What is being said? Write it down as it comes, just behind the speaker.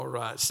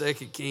right, 2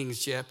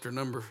 Kings chapter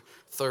number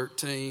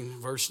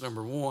 13, verse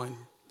number 1.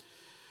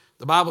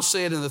 The Bible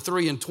said in the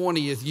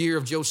 23rd year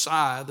of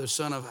Josiah, the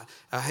son of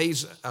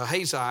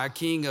Ahaziah,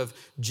 king of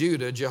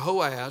Judah,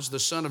 Jehoahaz, the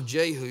son of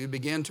Jehu,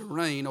 began to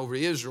reign over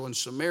Israel and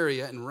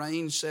Samaria and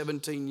reigned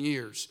 17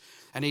 years.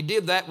 And he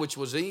did that which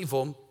was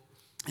evil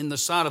in the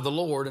sight of the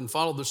Lord and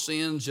followed the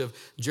sins of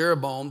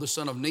Jeroboam, the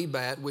son of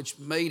Nebat, which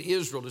made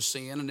Israel to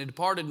sin, and he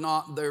departed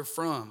not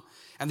therefrom.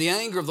 And the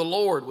anger of the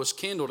Lord was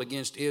kindled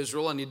against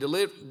Israel, and he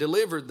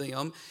delivered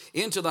them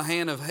into the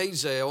hand of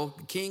Hazael,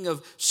 king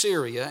of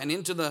Syria, and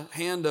into the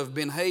hand of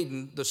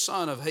Benhadad, the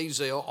son of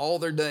Hazael, all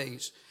their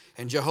days.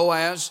 And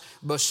Jehoahaz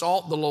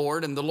besought the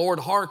Lord, and the Lord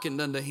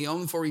hearkened unto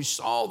him, for he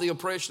saw the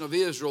oppression of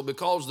Israel,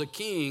 because the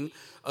king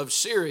of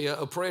Syria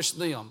oppressed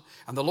them.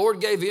 And the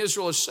Lord gave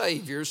Israel a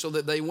Savior, so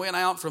that they went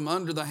out from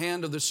under the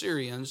hand of the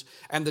Syrians,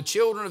 and the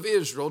children of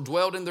Israel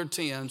dwelt in their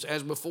tents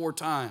as before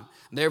time.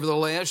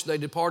 Nevertheless, they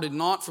departed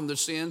not from the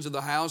sins of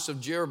the house of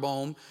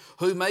Jeroboam,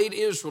 who made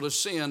Israel to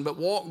sin, but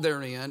walked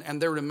therein,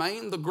 and there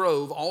remained the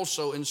grove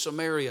also in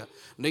Samaria.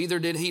 Neither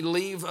did he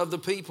leave of the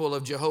people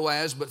of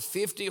Jehoahaz but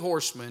 50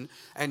 horsemen,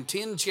 and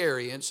 10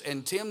 chariots,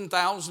 and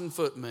 10,000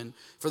 footmen,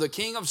 for the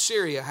king of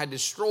Syria had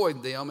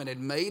destroyed them, and had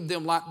made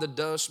them like the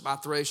dust by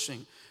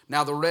threshing.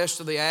 Now the rest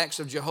of the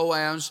acts of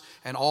Jehoahaz,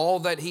 and all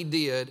that he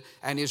did,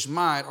 and his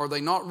might, are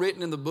they not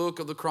written in the book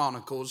of the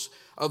Chronicles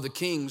of the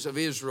kings of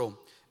Israel?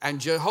 And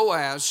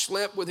Jehoahaz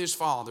slept with his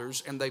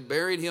fathers, and they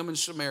buried him in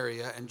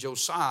Samaria, and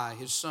Josiah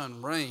his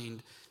son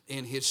reigned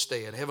in his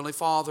stead. Heavenly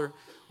Father,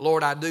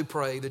 Lord, I do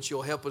pray that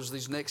you'll help us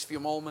these next few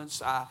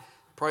moments. I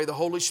pray the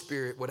Holy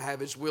Spirit would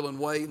have his will and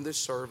way in this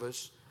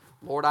service.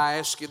 Lord, I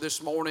ask you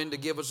this morning to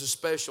give us a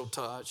special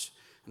touch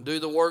and do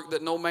the work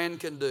that no man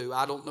can do.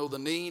 I don't know the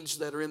needs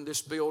that are in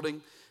this building,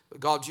 but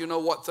God, you know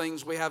what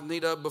things we have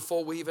need of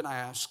before we even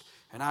ask.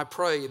 And I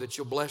pray that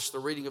you'll bless the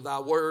reading of thy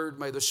word.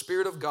 May the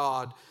Spirit of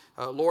God,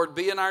 Lord,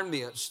 be in our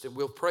midst, and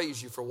we'll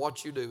praise you for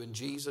what you do. In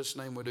Jesus'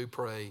 name we do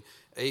pray.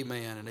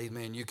 Amen and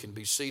amen. You can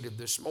be seated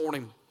this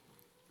morning.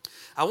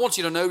 I want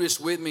you to notice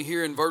with me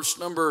here in verse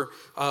number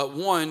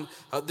 1,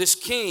 this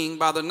king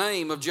by the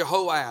name of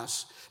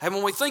Jehoahaz. And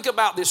when we think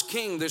about this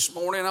king this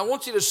morning, I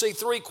want you to see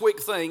three quick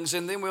things,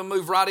 and then we'll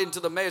move right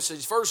into the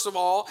message. First of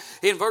all,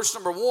 in verse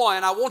number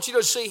 1, I want you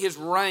to see his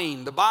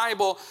reign. The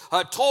Bible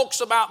talks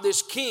about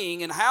this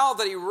king and how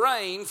that he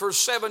reigned for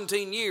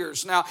 17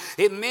 years. Now,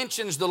 it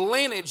mentions the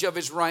lineage of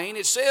his reign.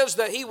 It says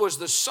that he was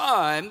the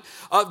son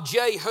of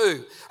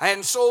Jehu.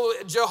 And so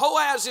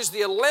Jehoahaz is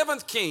the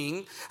 11th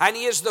king, and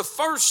he is the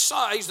first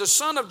son. He's the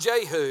son of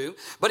Jehu,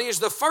 but he is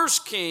the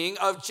first king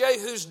of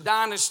Jehu's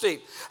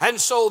dynasty. And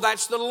so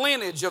that's the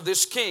lineage of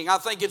this king. I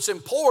think it's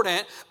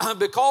important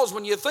because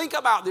when you think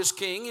about this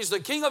king, he's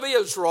the king of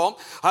Israel.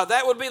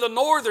 That would be the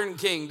northern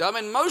kingdom,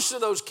 and most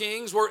of those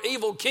kings were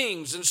evil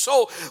kings. And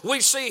so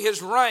we see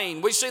his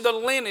reign. We see the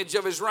lineage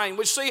of his reign.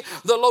 We see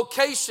the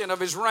location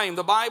of his reign.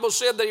 The Bible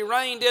said that he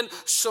reigned in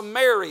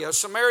Samaria.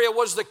 Samaria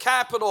was the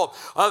capital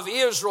of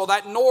Israel,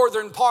 that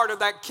northern part of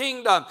that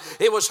kingdom.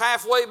 It was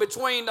halfway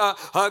between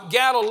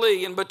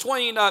Galilee and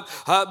between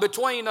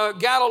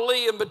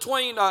Galilee and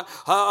between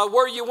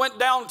where you went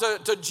down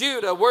to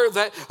Judah, where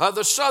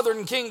the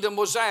southern kingdom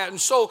was at.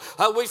 And so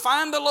we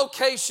find the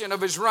location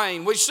of his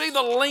reign. We see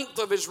the length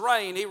of his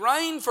reign. He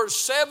reigned for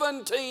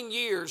 17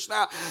 years.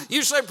 Now,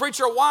 you say,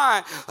 preacher,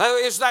 why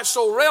is that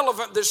so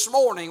relevant this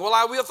morning? Well,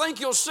 I will think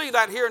you'll see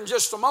that here in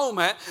just a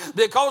moment,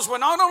 because we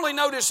not only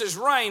notice his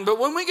reign, but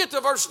when we get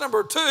to verse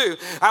number 2,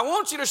 I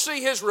want you to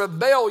see his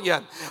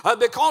rebellion,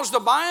 because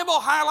the Bible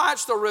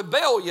highlights the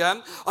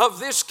rebellion of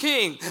this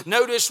king.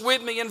 Notice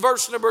with me in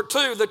verse number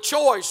 2, the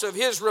choice of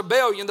his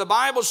rebellion. The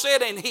Bible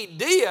said, and he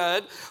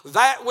did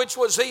that which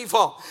was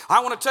evil. I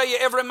want to tell you,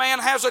 every man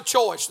has a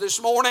choice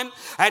this morning,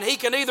 and he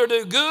can either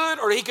do good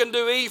or he can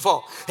do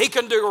evil. He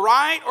can do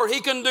right or he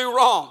can do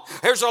wrong.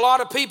 There's a lot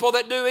of people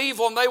that do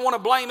evil, and they want to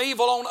blame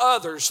evil on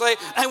others. They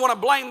want to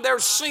blame their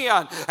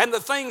sin and the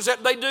things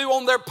that they do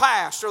on their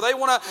past, or they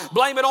want to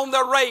blame it on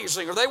their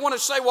raising, or they want to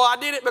say, well, I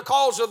did it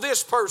because of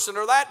this person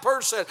or that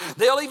person.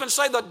 They'll even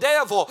say the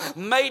devil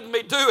made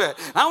me do it.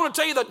 I want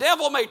to tell you, the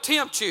devil may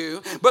tempt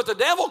you, but the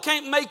devil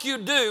can't make you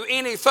do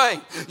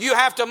anything. You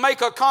have to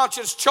make a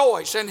conscious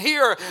choice. And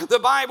here the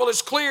Bible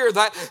is clear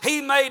that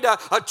he made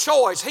a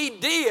choice. He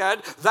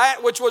did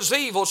that which was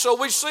evil. So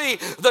we see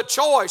the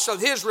choice of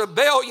his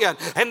rebellion.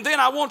 And then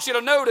I want you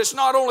to notice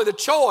not only the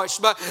choice,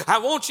 but I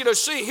want you to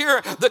see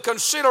here the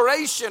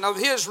consideration of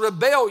his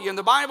rebellion.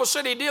 The Bible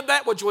said he did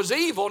that which was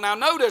evil. Now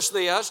notice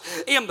this,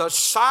 in the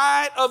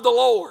sight of the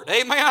Lord.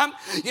 Amen.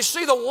 You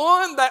see, the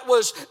one that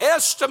was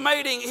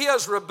estimating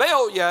his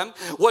rebellion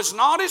was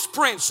not his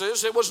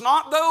princes. It was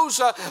not those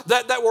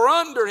that were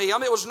under under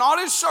him. It was not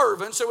his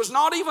servants. It was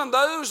not even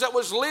those that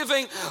was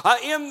living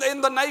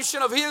in the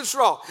nation of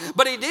Israel.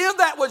 But he did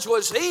that which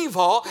was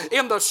evil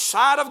in the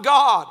sight of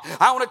God.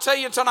 I want to tell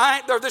you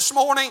tonight, or this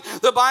morning,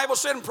 the Bible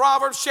said in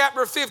Proverbs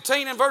chapter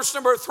 15 and verse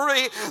number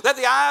 3, that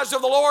the eyes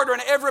of the Lord are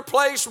in every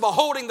place,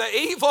 beholding the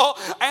evil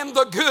and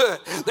the good.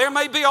 There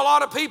may be a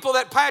lot of people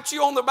that pat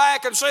you on the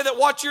back and say that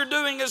what you're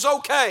doing is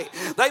okay.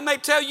 They may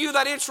tell you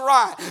that it's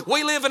right.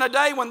 We live in a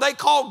day when they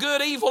call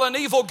good evil and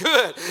evil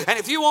good. And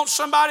if you want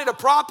somebody to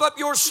prop up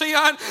your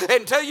sin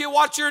and tell you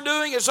what you're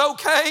doing is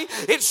okay,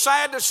 it's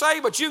sad to say,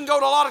 but you can go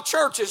to a lot of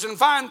churches and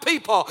find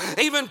people,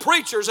 even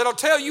preachers, that'll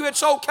tell you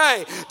it's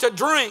okay to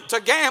drink,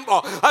 to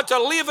gamble,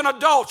 to live in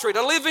adultery,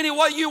 to live any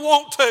way you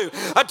want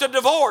to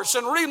divorce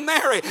and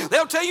remarry.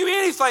 They'll tell you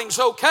anything's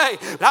okay.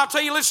 But I'll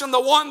tell you, listen,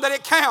 the one that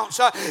it counts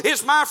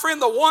is, my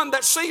friend, the one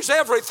that sees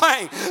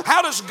everything.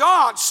 How does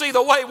God see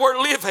the way we're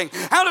living?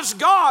 How does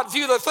God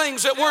view the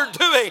things that we're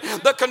doing?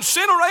 The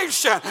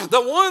consideration,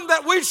 the one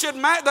that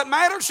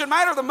should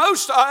matter the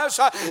most to us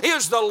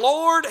is the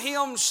Lord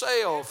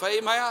himself.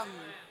 Amen.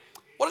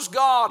 What does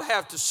God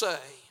have to say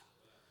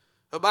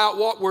about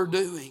what we're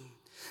doing?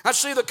 I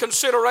see the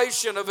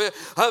consideration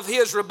of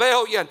his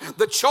rebellion,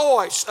 the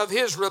choice of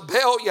his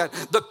rebellion,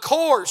 the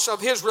course of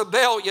his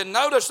rebellion.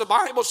 Notice the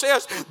Bible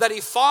says that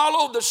he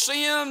followed the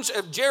sins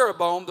of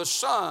Jeroboam, the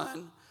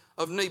son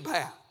of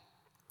Nebat.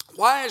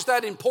 Why is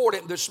that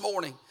important this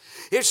morning?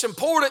 It's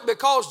important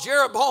because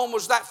Jeroboam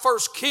was that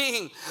first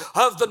king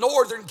of the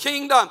northern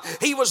kingdom.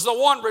 He was the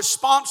one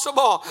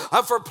responsible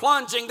for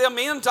plunging them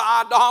into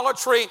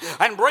idolatry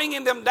and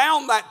bringing them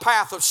down that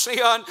path of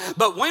sin.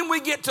 But when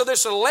we get to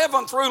this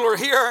 11th ruler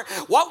here,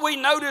 what we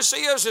notice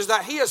is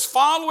that he is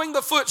following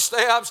the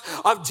footsteps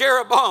of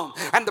Jeroboam.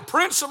 And the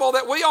principle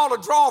that we ought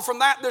to draw from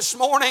that this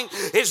morning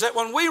is that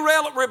when we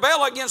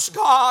rebel against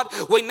God,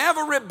 we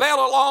never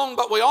rebel alone,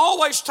 but we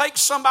always take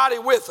somebody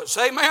with us.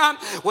 Amen?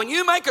 When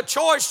you make a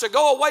choice to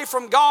go away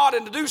from God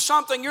and to do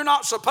something you're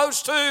not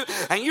supposed to,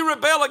 and you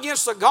rebel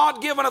against the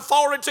God-given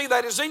authority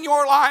that is in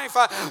your life,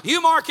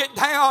 you mark it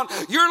down.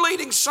 You're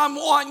leading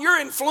someone,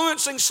 you're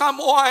influencing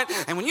someone,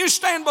 and when you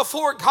stand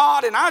before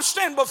God and I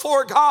stand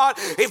before God,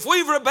 if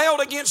we've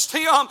rebelled against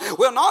him,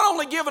 we'll not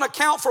only give an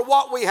account for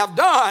what we have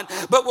done,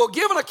 but we'll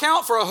give an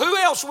account for who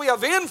else we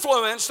have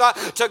influenced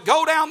to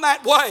go down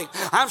that way.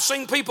 I've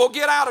seen people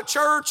get out of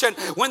church, and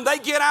when they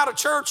get out of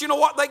church, you know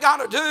what they got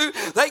to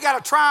do? They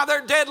got to try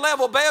their dead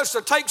level best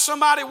to take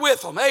somebody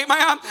with them.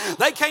 Amen.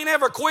 They can't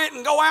ever quit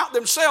and go out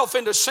themselves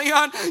into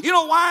sin. You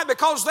know why?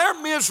 Because they're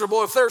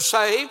miserable if they're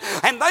saved,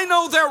 and they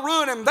know they're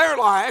ruining their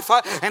life,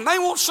 and they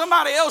want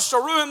somebody else to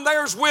ruin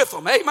theirs with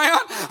them. Amen.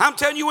 I'm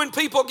telling you, when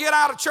people get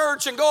out of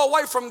church and go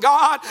away from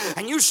God,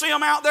 and you see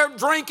them out there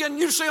drinking,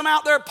 you see them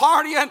out there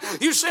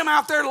partying, you see them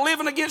out there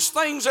living against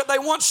things that they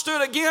once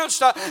stood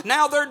against,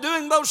 now they're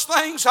doing those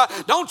things.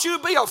 Don't you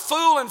be a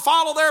fool and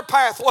follow their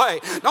pathway.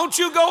 Don't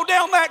you go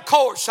down that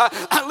course.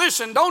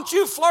 Listen, don't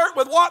you flirt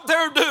with what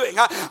they're doing.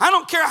 I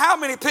don't care how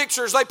many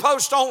pictures they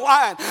post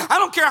online. I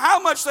don't care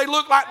how much they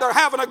look like they're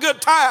having a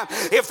good time.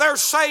 If they're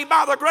saved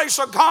by the grace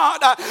of God,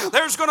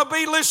 there's going to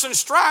be,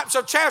 stripes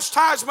of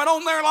chastisement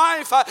on their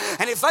life.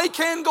 And if they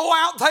can go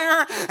out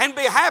there and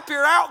be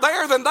happier out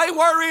there than they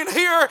were in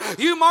here,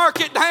 you mark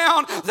it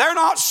down. They're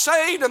not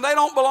saved and they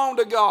don't belong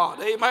to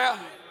God. Amen.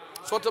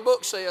 That's what the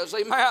book says.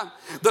 Amen.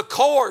 The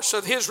course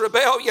of his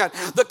rebellion,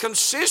 the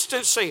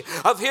consistency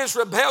of his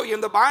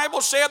rebellion. The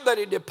Bible said that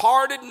he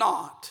departed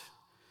not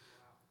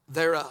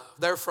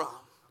therefrom.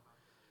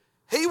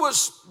 He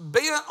was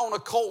bent on a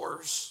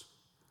course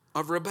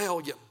of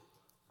rebellion.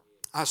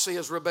 I see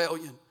his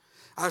rebellion.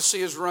 I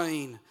see his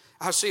reign.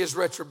 I see his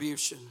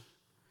retribution.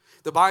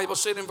 The Bible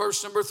said in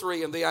verse number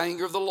 3, and the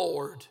anger of the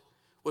Lord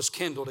was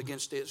kindled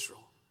against Israel.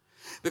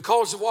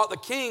 Because of what the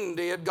king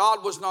did,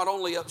 God was not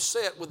only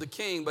upset with the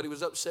king, but he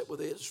was upset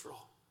with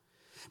Israel.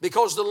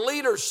 Because the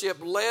leadership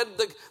led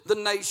the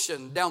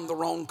nation down the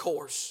wrong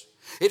course.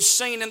 It's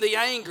seen in the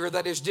anger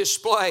that is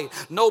displayed.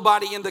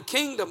 Nobody in the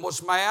kingdom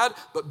was mad,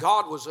 but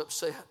God was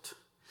upset.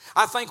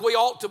 I think we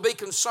ought to be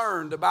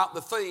concerned about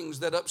the things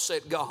that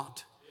upset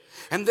God.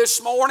 And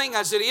this morning,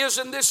 as it is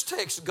in this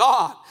text,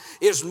 God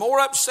is more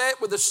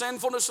upset with the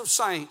sinfulness of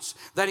saints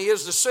than he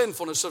is the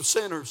sinfulness of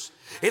sinners.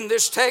 In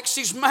this text,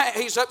 he's mad,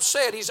 he's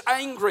upset, he's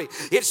angry.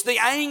 It's the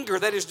anger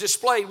that is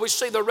displayed. We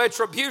see the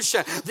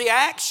retribution, the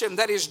action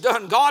that is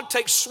done. God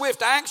takes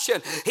swift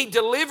action. He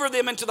delivered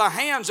them into the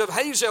hands of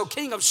Hazael,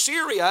 king of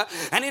Syria,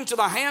 and into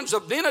the hands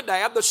of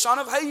Benadab, the son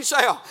of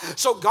Hazael.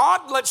 So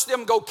God lets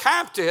them go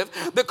captive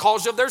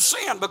because of their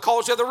sin,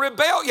 because of the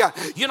rebellion.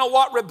 You know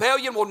what?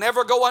 Rebellion will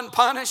never go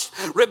unpunished.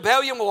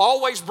 Rebellion will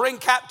always bring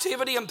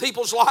captivity in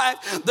people's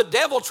life. The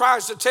devil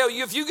tries to tell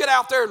you if you get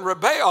out there and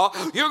rebel,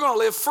 you're going to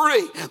live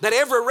free, that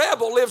every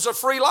rebel lives a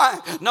free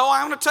life. No,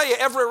 I'm going to tell you,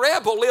 every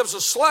rebel lives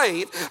a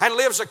slave and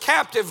lives a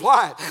captive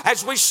life.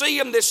 As we see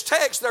in this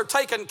text, they're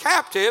taken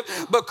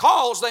captive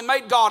because they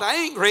made God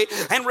angry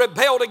and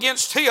rebelled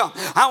against him.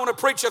 I want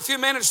to preach a few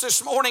minutes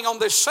this morning on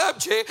this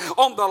subject,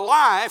 on the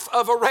life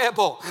of a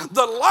rebel.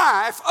 The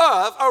life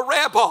of a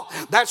rebel.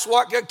 That's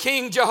what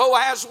King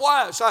Jehoahaz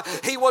was.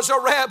 He was a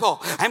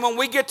rebel. And when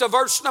we get to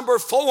verse number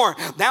 4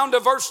 down to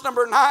verse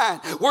number 9,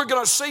 we're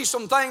going to see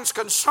some things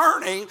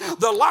concerning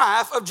the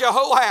life of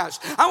Jehoahaz.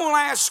 I want to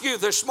ask you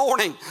this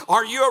morning,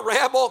 are you a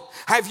rebel?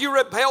 Have you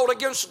rebelled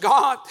against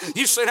God?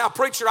 You say, now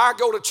preacher, I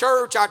go to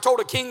church. I told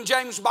a King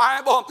James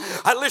Bible.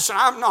 Listen,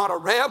 I'm not a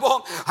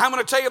rebel. I'm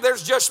going to tell you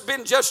there's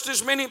been just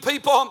as many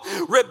people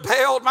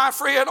rebelled, my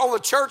friend, on the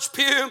church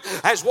pew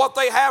as what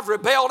they have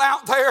rebelled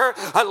out there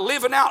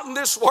living out in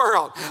this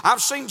world.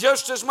 I've seen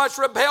just as much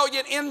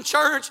rebellion in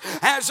church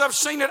as I've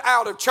seen it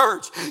out of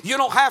church. You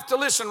don't have to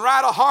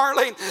ride a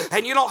Harley,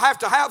 and you don't have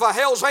to have a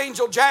Hell's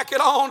Angel jacket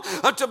on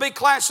to be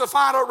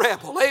classified a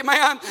rebel.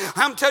 Amen.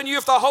 I'm telling you,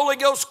 if the Holy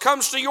Ghost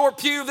comes to your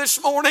pew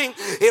this morning,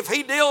 if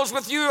he deals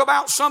with you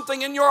about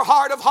something in your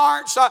heart of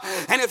hearts,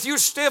 and if you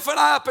stiffen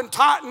up and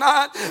tighten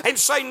up and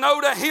say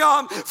no to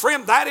him,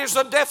 friend, that is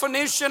the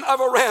definition of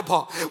a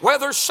rebel.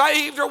 Whether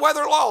saved or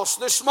whether lost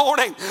this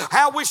morning,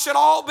 how we should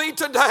all be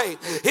today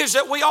is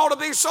that we ought to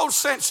be so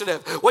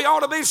sensitive, we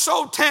ought to be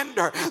so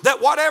tender,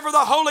 that whatever the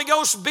Holy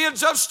Ghost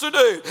bids us to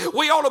do,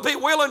 we ought to be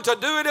willing to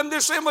do it in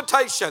this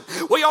invitation.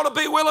 We ought to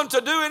be willing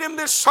to do it in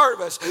this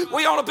service.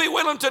 We ought to be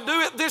willing to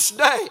do it this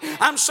day.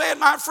 I'm saying,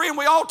 my friend,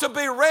 we ought to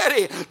be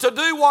ready to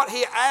do what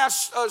he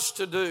asks us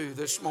to do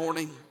this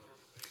morning.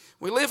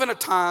 We live in a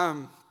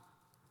time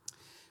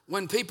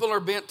when people are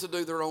bent to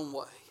do their own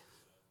way.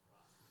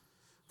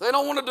 They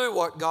don't want to do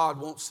what God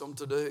wants them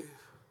to do.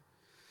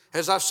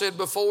 As I've said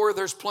before,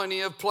 there's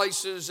plenty of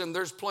places and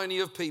there's plenty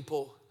of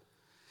people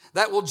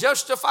that will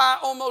justify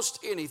almost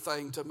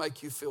anything to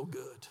make you feel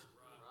good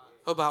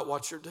about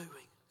what you're doing.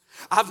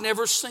 I've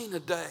never seen a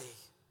day.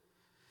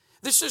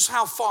 This is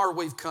how far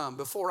we've come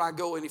before I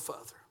go any further.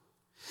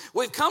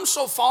 We've come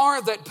so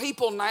far that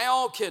people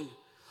now can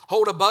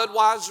hold a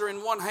Budweiser in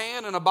one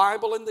hand and a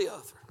Bible in the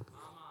other.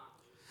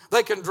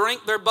 They can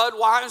drink their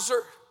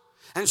Budweiser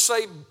and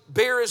say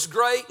beer is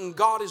great and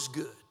God is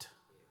good.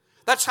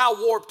 That's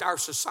how warped our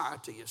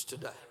society is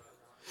today.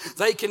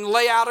 They can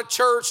lay out a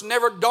church,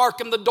 never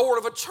darken the door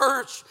of a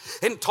church,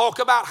 and talk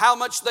about how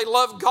much they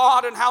love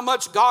God and how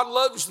much God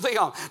loves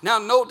them. Now,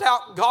 no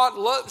doubt God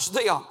loves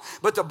them.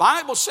 But the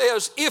Bible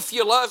says, if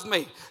you love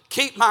me,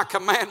 keep my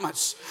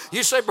commandments.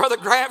 You say, Brother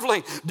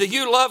Gravely, do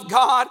you love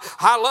God?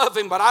 I love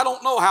him, but I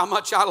don't know how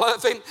much I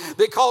love him,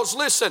 because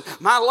listen,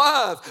 my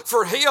love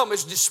for him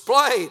is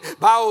displayed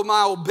by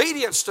my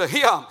obedience to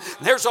him.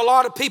 There's a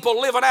lot of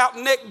people living out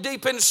neck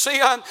deep in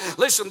sin.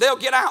 Listen, they'll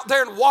get out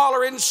there and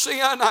waller in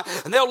sin,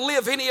 and they'll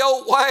live any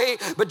old way,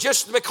 but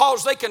just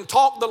because they can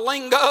talk the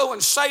lingo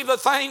and say the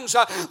things,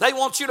 they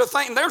want you to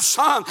think. There's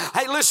some,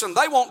 hey listen,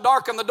 they won't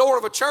darken the door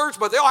of a church,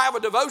 but they'll have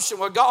a devotion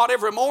with God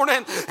every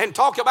morning and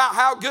talk about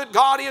how good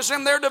God is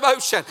in their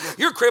devotion.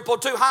 You're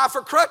crippled too high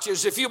for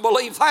crutches if you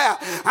believe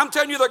that. I'm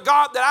telling you, the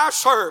God that I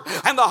serve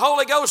and the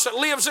Holy Ghost that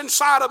lives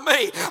inside of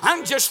me, I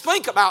can just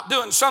think about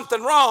doing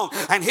something wrong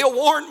and he'll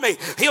warn me.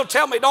 He'll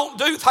tell me don't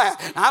do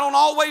that. And I don't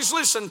always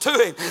listen to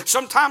him.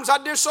 Sometimes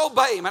I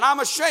disobey him, and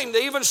I'm ashamed to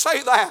even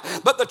say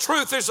that, but the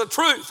truth is the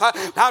truth.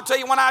 I'll tell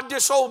you, when I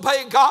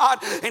disobey God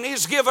and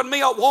he's given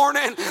me a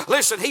warning,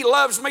 listen, he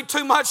loves me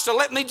too much to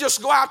let me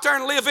just go out there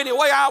and live any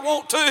way I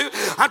want to.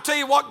 I tell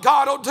you what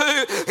God will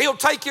do. He'll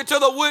take you to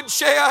the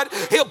woodshed.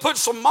 He'll put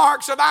some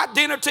marks of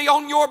identity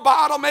on your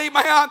bottom.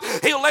 Amen.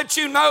 He'll let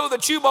you know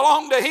that you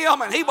belong to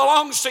him and he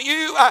belongs to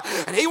you,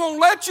 and he won't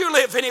let you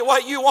live any way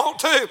you want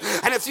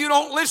to. And if you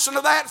don't listen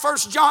to that, 1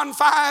 John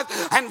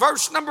 5 and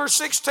verse number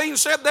 16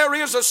 said there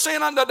is a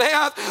sin unto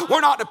death.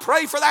 We're not to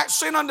pray for that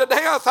sin unto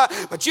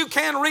death, but you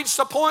can reach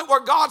the point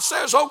where God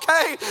says,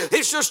 okay,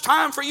 it's just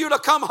time for you to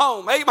come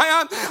home.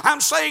 Amen.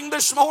 I'm saying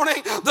this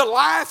morning, the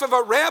life of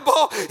a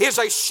rebel is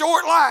a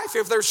short life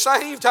if they're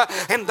saved,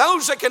 and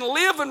those that can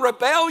live in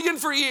rebellion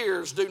for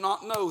years do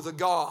not know the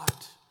God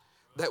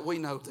that we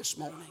know this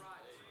morning.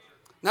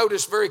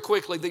 Notice very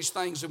quickly these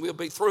things and we'll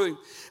be through.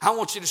 I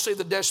want you to see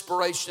the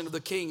desperation of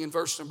the king in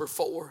verse number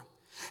 4.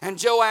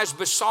 And Joash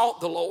besought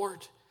the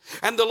Lord,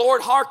 and the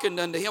Lord hearkened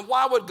unto him.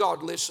 Why would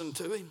God listen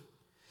to him?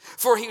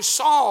 For he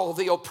saw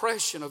the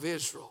oppression of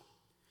Israel,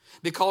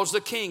 because the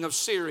king of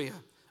Syria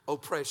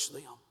oppressed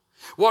them.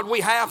 What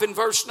we have in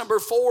verse number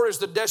 4 is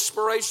the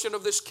desperation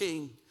of this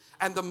king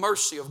and the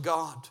mercy of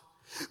God.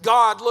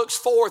 God looks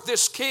forth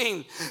this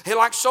king. He,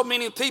 like so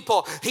many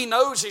people, he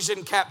knows he's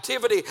in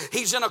captivity.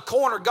 He's in a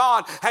corner.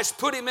 God has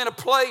put him in a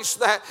place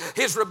that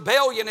his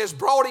rebellion has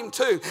brought him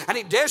to, and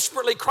he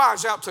desperately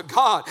cries out to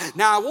God.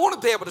 Now, I want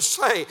to be able to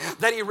say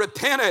that he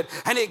repented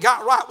and he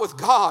got right with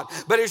God,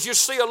 but as you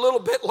see a little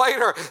bit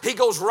later, he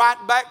goes right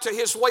back to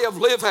his way of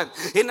living.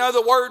 In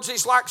other words,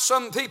 he's like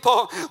some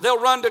people.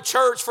 They'll run to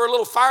church for a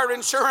little fire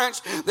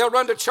insurance. They'll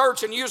run to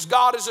church and use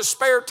God as a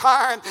spare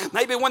time,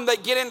 maybe when they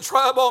get in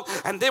trouble,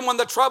 and then when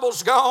the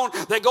trouble's gone,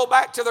 they go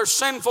back to their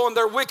sinful and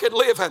their wicked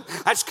living.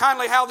 That's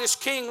kind of how this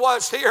king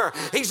was here.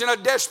 He's in a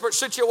desperate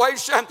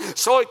situation,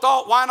 so he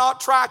thought, why not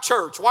try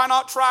church? Why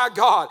not try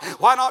God?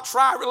 Why not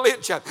try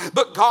religion?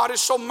 But God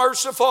is so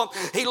merciful.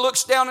 He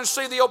looks down and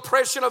sees the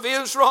oppression of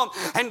Israel,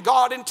 and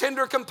God, in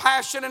tender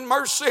compassion and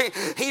mercy,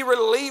 he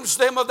relieves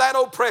them of that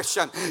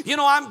oppression. You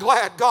know, I'm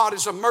glad God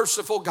is a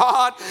merciful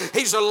God.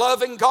 He's a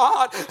loving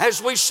God.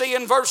 As we see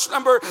in verse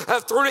number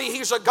 3,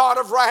 he's a God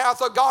of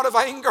wrath, a God of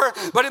anger.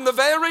 But in the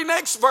very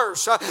next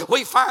verse,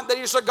 we find that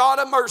he's a God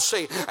of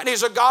mercy and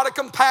he's a God of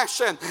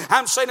compassion.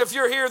 I'm saying, if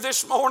you're here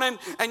this morning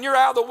and you're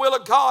out of the will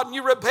of God and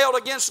you rebelled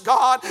against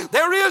God,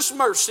 there is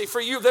mercy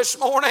for you this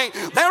morning.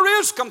 There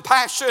is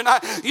compassion.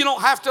 You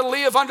don't have to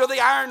live under the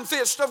iron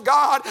fist of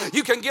God.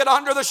 You can get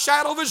under the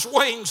shadow of his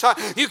wings.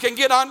 You can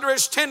get under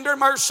his tender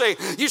mercy.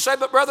 You say,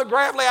 but Brother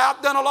Gravely,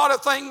 I've done a lot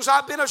of things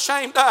I've been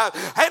ashamed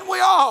of. And we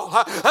all.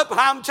 But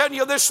I'm telling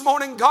you this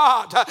morning,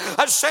 God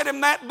has said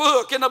in that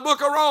book, in the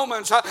book of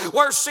Romans,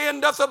 where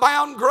sin doth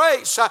abound,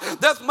 grace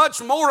doth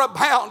much more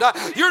abound.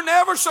 You're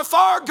never so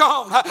far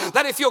gone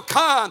that if you'll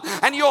come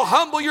and you'll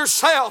humble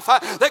yourself,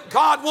 that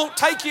God won't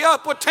take you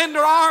up with tender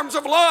arms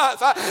of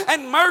love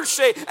and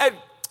mercy and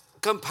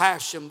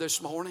compassion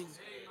this morning.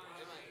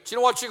 Do you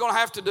know what you're going to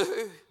have to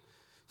do?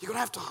 You're going to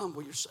have to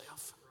humble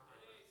yourself.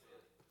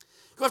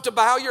 You're going to have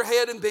to bow your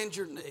head and bend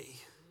your knee.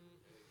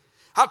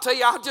 I'll tell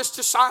you, I just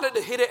decided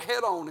to hit it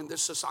head on in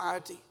this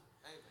society.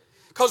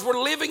 Because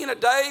we're living in a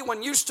day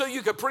when used to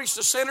you could preach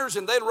to sinners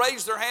and they'd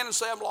raise their hand and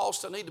say, I'm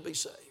lost, I need to be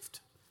saved.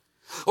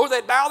 Or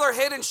they'd bow their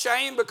head in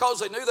shame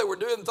because they knew they were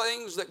doing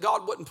things that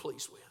God wasn't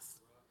pleased with.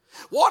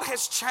 What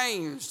has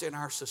changed in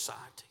our society?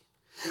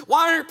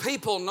 Why are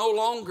people no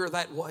longer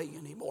that way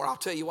anymore? I'll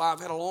tell you why. I've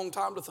had a long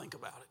time to think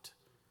about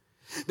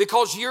it.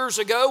 Because years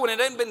ago, and it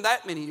hadn't been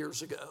that many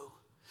years ago,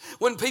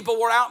 when people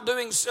were out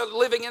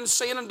living in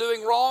sin and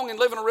doing wrong and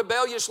living a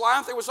rebellious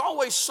life, there was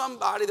always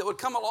somebody that would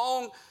come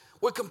along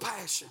with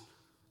compassion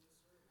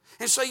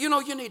and say, you know,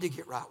 you need to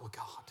get right with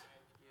God.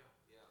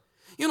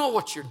 You know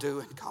what you're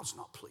doing, God's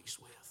not pleased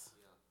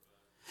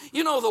with.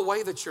 You know the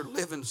way that you're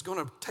living is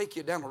going to take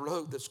you down a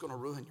road that's going to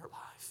ruin your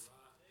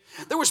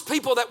life. There was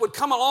people that would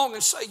come along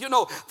and say, you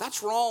know,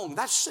 that's wrong,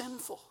 that's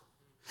sinful.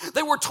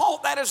 They were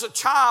taught that as a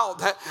child,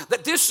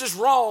 that this is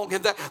wrong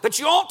and that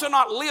you ought to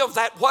not live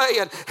that way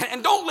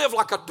and don't live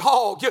like a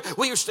dog.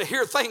 We used to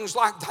hear things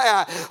like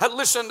that.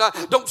 Listen,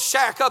 don't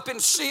shack up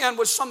in sin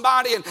with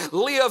somebody and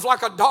live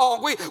like a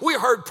dog. We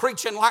heard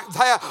preaching like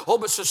that. Oh,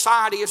 but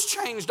society has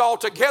changed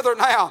altogether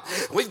now.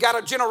 We've got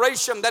a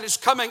generation that is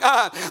coming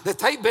up that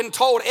they've been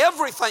told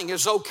everything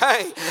is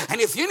okay.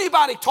 And if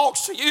anybody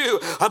talks to you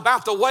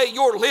about the way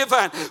you're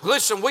living,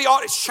 listen, we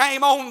ought to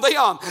shame on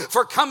them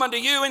for coming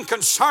to you in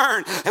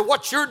concern. And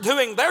what you're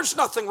doing, there's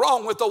nothing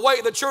wrong with the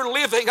way that you're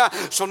living.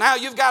 So now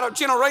you've got a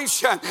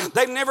generation,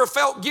 they've never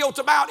felt guilt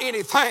about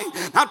anything.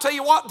 I'll tell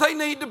you what they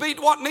need to be,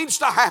 what needs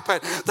to happen.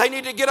 They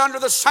need to get under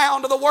the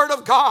sound of the Word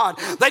of God.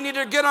 They need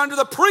to get under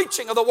the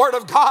preaching of the Word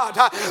of God.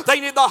 They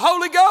need the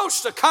Holy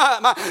Ghost to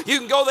come. You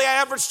can go to the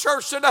average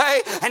church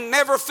today and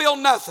never feel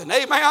nothing.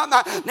 Amen.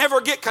 Never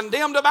get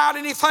condemned about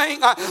anything.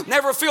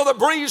 Never feel the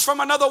breeze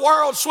from another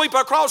world sweep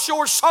across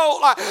your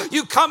soul.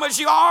 You come as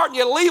you are and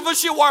you leave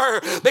as you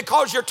were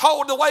because you're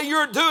told the way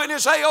you're doing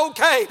is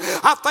A-okay.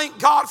 I thank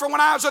God for when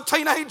I was a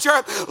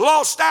teenager,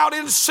 lost out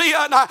in sin.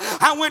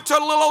 I went to a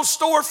little old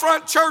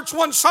storefront church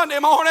one Sunday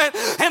morning,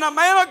 and a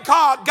man of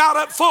God got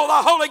up full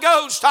of the Holy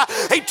Ghost.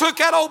 He took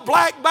that old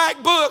black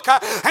back book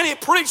and he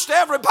preached to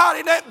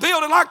everybody in that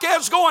building like they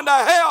was going to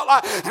hell,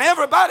 and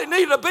everybody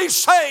needed to be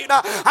saved.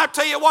 I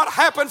tell you what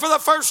happened for the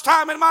first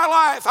time in my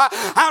life.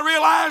 I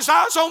realized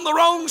I was on the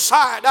wrong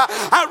side.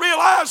 I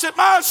realized that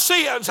my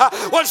sins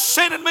was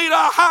sending me to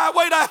a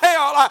highway to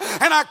hell,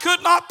 and I couldn't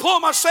not pull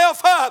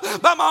myself up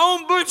by my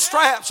own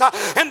bootstraps.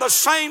 And the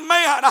same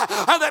man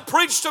that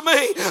preached to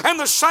me and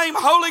the same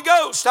Holy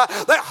Ghost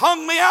that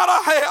hung me out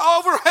of hell,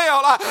 over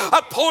hell,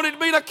 pointed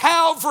me to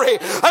Calvary,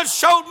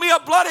 showed me a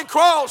bloody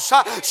cross,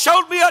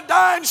 showed me a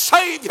dying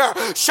Savior,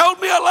 showed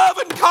me a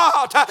loving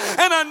God,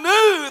 and I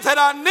knew that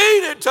I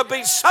needed to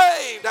be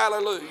saved.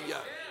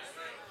 Hallelujah.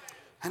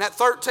 And at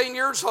 13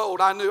 years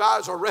old, I knew I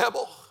was a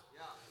rebel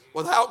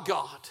without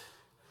God.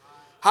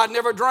 I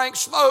never drank,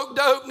 smoked,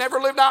 dope, never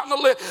lived out in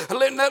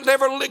the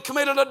never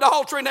committed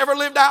adultery, never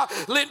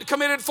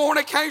committed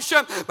fornication.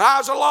 But I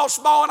was a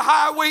lost ball in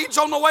high weeds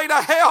on the way to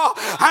hell.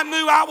 I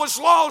knew I was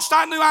lost.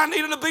 I knew I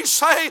needed to be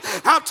saved.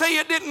 I'll tell you,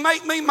 it didn't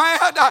make me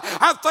mad.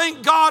 I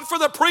thank God for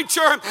the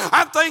preacher.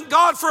 I thank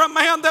God for a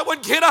man that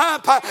would get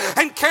up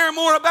and care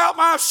more about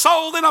my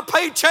soul than a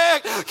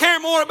paycheck, care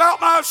more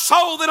about my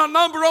soul than a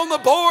number on the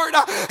board.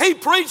 He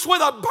preached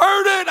with a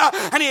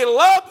burden, and he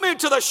loved me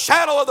to the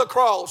shadow of the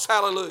cross.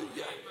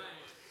 Hallelujah.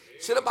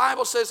 See, the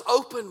Bible says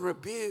open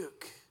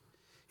rebuke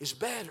is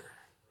better.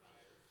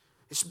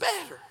 It's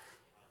better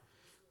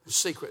than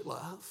secret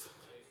love.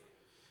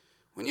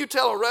 When you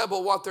tell a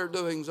rebel what they're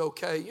doing is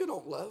okay, you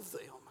don't love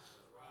them.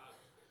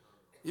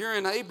 You're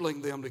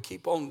enabling them to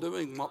keep on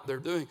doing what they're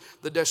doing.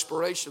 The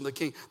desperation of the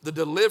king, the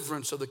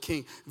deliverance of the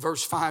king.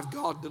 Verse 5,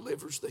 God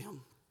delivers them.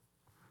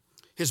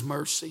 His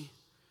mercy.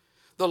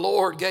 The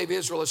Lord gave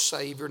Israel a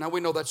Savior. Now we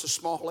know that's a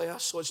small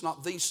s, so it's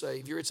not the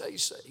Savior, it's a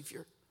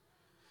Savior.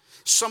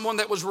 Someone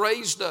that was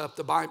raised up,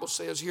 the Bible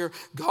says here,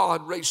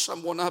 God raised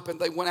someone up, and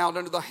they went out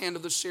under the hand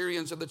of the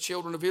Syrians, and the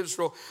children of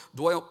Israel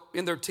dwelt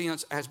in their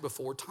tents as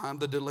before time,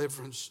 the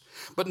deliverance.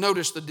 But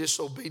notice the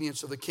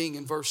disobedience of the king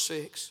in verse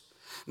 6.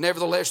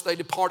 Nevertheless, they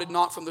departed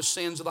not from the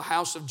sins of the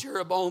house of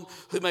Jeroboam,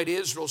 who made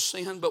Israel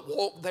sin, but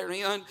walked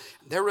therein.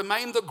 There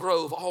remained the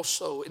grove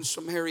also in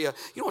Samaria.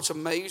 You know what's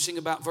amazing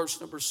about verse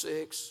number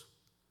 6?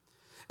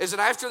 Is that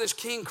after this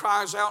king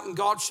cries out and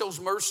God shows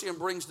mercy and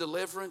brings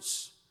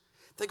deliverance,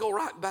 they go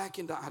right back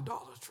into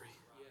idolatry.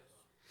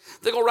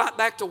 They go right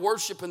back to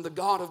worshiping the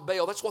god of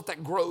Baal. That's what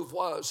that grove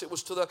was. It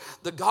was to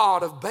the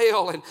god of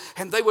Baal.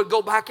 And they would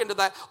go back into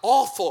that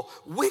awful,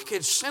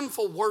 wicked,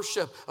 sinful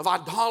worship of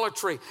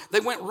idolatry. They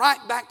went right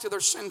back to their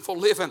sinful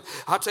living.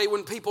 I'll tell you,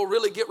 when people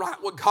really get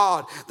right with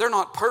God, they're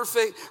not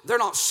perfect, they're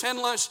not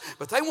sinless,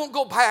 but they won't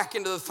go back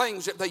into the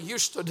things that they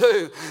used to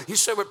do. You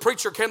say, well,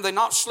 preacher, can they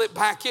not slip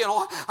back in?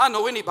 Oh, I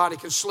know anybody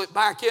can slip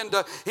back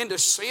into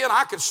sin.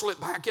 I could slip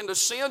back into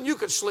sin. You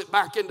could slip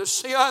back into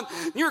sin.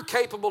 You're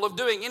capable of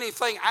doing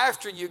anything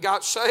after you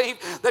got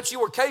saved that you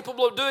were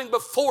capable of doing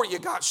before you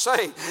got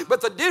saved. But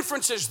the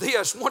difference is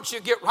this: once you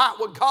get right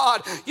with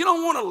God, you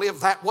don't want to live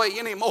that way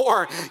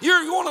anymore. You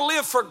want to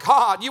live for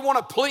God. You want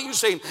to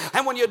please Him.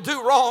 And when you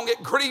do wrong,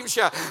 it grieves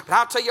you. But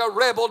I'll tell you, a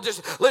rebel,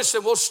 just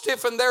listen, will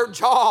stiffen their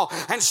jaw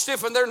and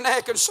stiffen their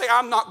neck and say,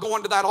 I'm not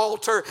going to that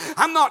altar.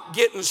 I'm not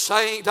getting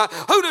saved.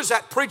 Who does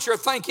that preacher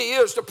think he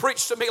is to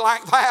preach to me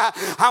like that?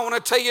 I want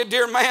to tell you,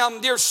 dear ma'am,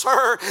 dear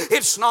sir,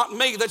 it's not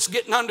me that's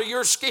getting under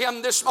your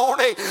skin this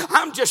morning.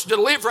 I'm just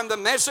delivering the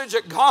message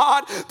that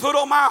God put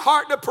on my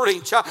heart to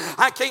preach.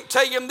 I can't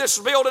tell you in this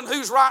building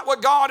who's right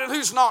with God and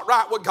who's not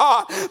right with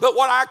God. But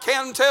what I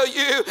can tell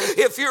you,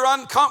 if you're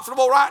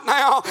uncomfortable right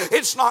now,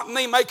 it's not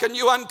me making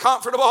you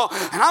uncomfortable.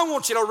 And I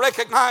want you to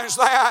recognize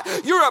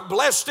that. You're a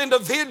blessed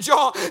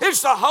individual.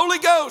 It's the Holy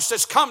Ghost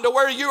that's come to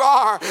where you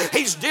are.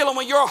 He's dealing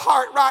with your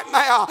heart right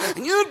now.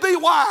 And you'd be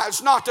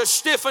wise not to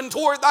stiffen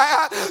toward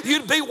that.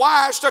 You'd be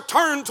wise to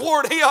turn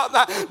toward Him.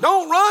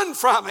 Don't run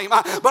from Him,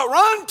 but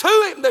run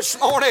to Him this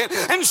morning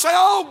and say,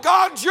 oh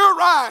God, you're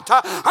right.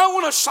 I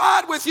want to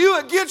side with you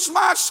against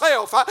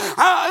myself.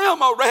 I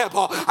am a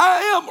rebel.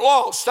 I am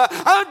lost.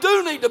 I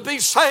do need to be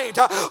saved.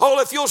 Oh,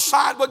 if you'll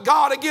side with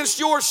God against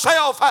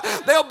yourself,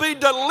 there'll be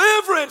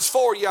deliverance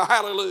for you.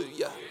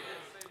 Hallelujah.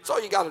 That's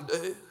all you got to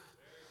do.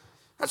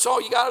 That's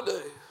all you got to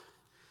do.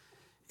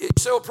 You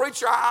say, well,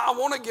 preacher, I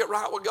want to get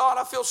right with God.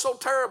 I feel so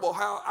terrible.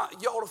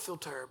 You ought to feel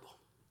terrible.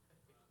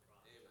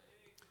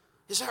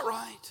 Is that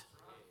right?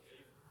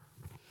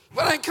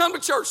 But I ain't come to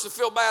church to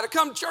feel bad. I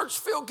come to church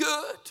to feel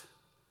good.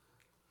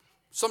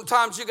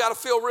 Sometimes you got to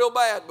feel real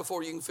bad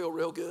before you can feel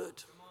real good.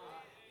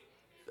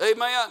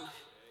 Amen.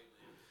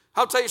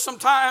 I'll tell you,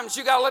 sometimes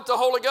you got to let the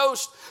Holy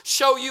Ghost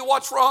show you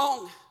what's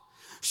wrong.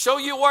 Show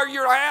you where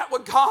you're at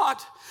with God.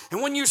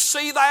 And when you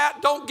see that,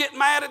 don't get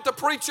mad at the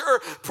preacher.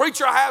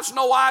 Preacher has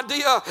no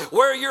idea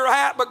where you're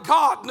at, but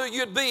God knew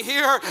you'd be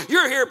here.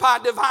 You're here by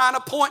divine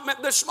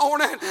appointment this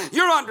morning.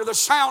 You're under the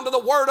sound of the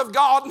Word of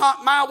God,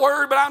 not my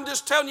word, but I'm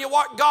just telling you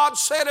what God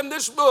said in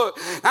this book.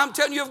 I'm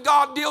telling you, if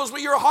God deals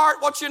with your heart,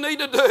 what you need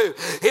to do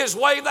is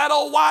wave that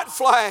old white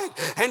flag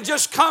and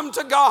just come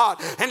to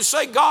God and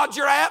say, God,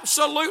 you're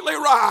absolutely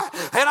right,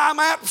 and I'm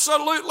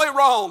absolutely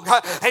wrong.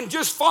 And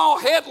just fall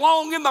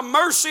headlong in the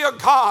mercy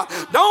of God.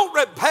 Don't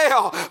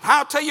rebel.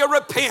 I'll tell you,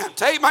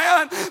 repent.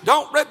 Amen.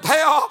 Don't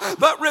rebel,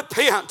 but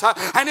repent.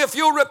 And if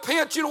you'll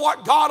repent, you know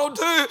what God will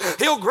do?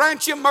 He'll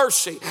grant you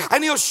mercy,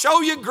 and He'll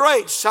show you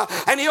grace,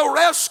 and He'll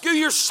rescue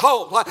your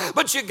soul.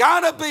 But you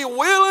got to be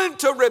willing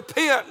to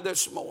repent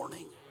this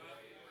morning.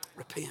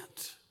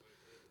 Repent.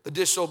 The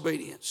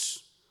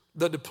disobedience,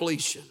 the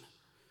depletion.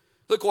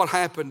 Look what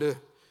happened to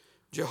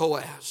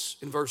Jehoahaz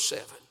in verse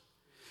 7.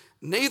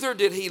 Neither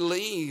did he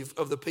leave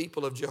of the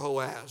people of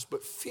Jehoahaz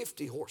but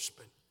 50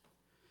 horsemen,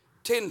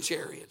 10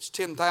 chariots,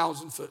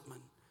 10,000 footmen.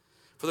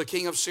 For the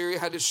king of Syria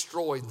had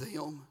destroyed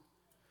them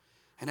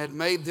and had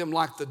made them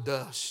like the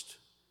dust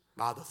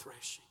by the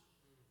threshing.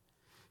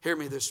 Hear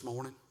me this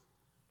morning.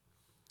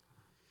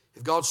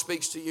 If God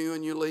speaks to you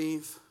and you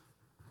leave,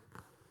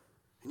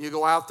 and you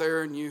go out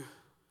there and you,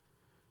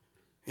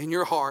 in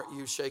your heart,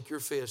 you shake your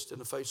fist in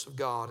the face of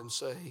God and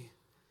say,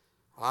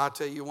 well, I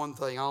tell you one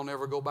thing, I'll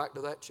never go back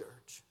to that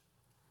church.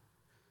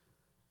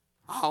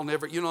 I'll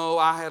never,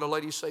 I had a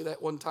lady say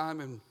that one time,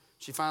 and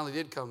she finally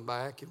did come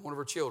back, and one of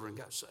her children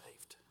got saved.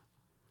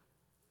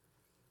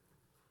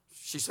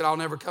 She said, I'll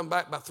never come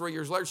back. About 3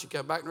 years later, she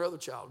came back, and her other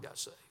child got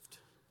saved.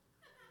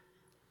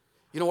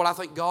 You know what? I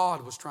think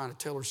God was trying to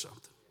tell her something.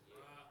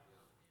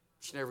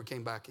 She never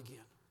came back again.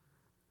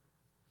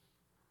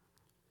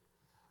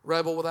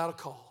 Rebel without a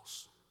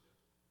cause.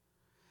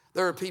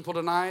 There are people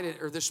tonight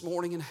or this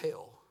morning in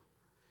hell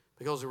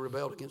because they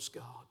rebelled against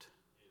God.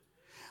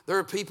 There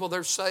are people,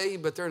 they're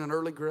saved, but they're in an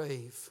early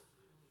grave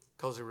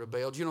because they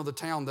rebelled. You know, the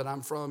town that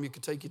I'm from, you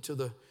could take you to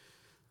the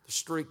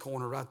street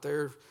corner right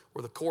there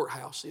where the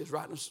courthouse is,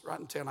 right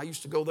in town. I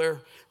used to go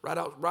there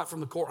right from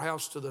the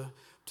courthouse to the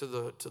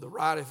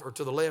right or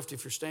to the left.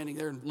 If you're standing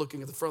there and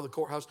looking at the front of the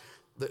courthouse,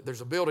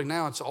 there's a building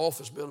now. It's an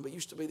office building, but it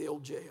used to be the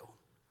old jail.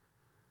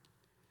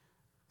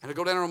 And I'd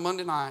go down there on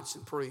Monday nights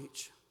and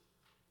preach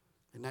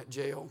in that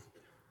jail.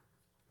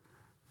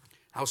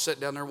 I was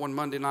sitting down there one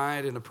Monday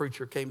night, and a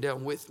preacher came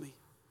down with me.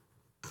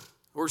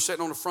 We were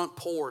sitting on the front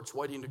porch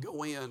waiting to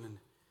go in, and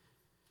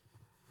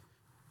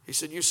he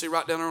said, you see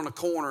right down there on the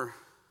corner,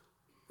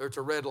 there's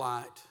a red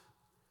light.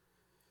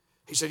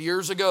 He said,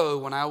 years ago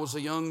when I was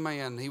a young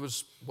man, he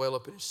was well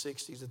up in his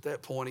 60s at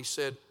that point, he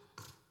said,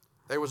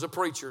 there was a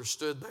preacher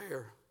stood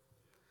there.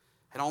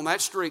 And on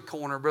that street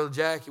corner, Brother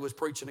Jackie was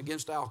preaching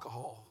against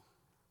alcohol.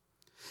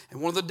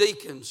 And one of the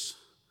deacons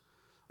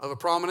of a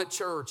prominent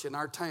church in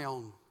our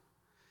town,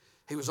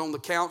 he was on the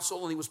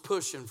council and he was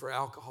pushing for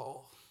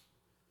alcohol.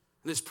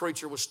 And this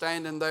preacher was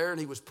standing there and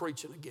he was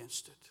preaching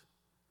against it.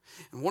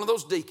 And one of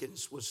those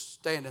deacons was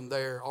standing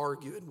there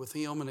arguing with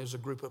him, and there's a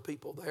group of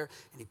people there.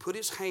 And he put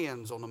his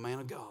hands on the man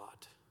of God.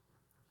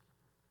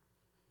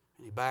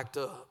 And he backed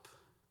up.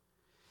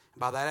 And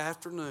by that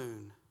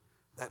afternoon,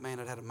 that man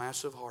had had a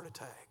massive heart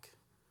attack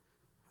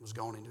and was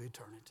gone into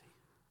eternity.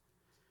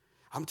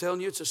 I'm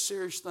telling you, it's a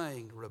serious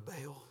thing to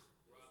rebel.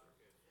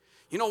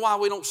 You know why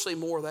we don't see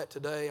more of that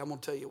today? I'm going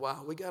to tell you why.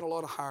 We got a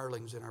lot of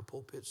hirelings in our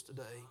pulpits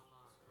today.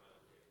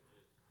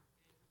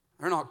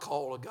 They're not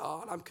called of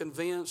God. I'm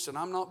convinced, and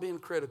I'm not being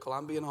critical,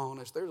 I'm being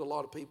honest. There's a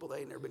lot of people, they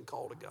ain't never been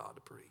called of God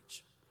to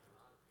preach.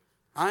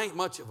 I ain't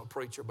much of a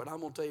preacher, but I'm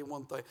going to tell you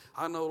one thing.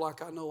 I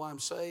know I'm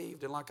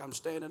saved, and like I'm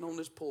standing on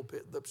this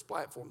pulpit, this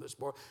platform this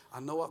morning, I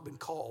know I've been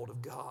called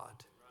of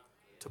God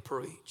to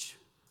preach.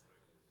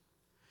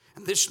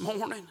 And this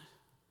morning,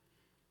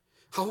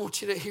 I want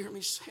you to hear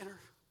me, sinner.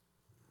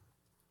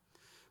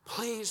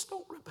 Please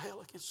don't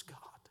rebel against God.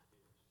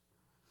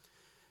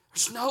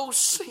 There's no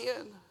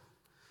sin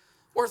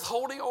worth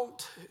holding on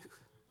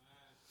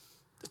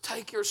to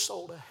take your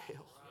soul to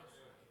hell.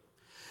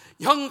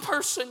 Young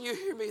person, you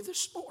hear me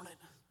this morning.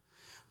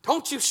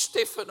 Don't you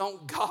stiffen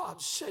on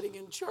God sitting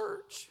in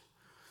church.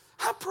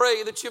 I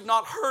pray that you've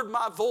not heard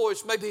my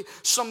voice. Maybe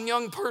some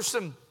young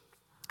person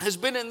has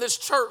been in this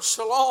church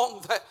so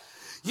long that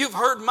you've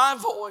heard my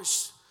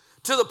voice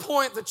to the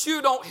point that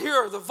you don't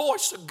hear the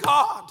voice of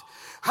God.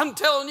 I'm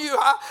telling you,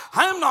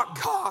 I'm not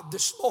God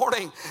this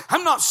morning.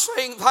 I'm not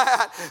saying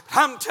that.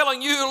 I'm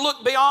telling you,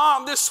 look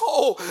beyond this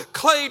whole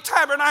clay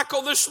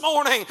tabernacle this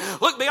morning.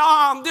 Look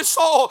beyond this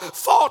old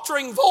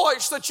faltering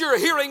voice that you're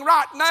hearing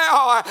right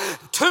now.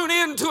 Tune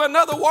into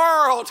another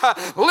world.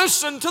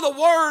 Listen to the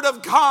word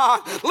of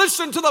God.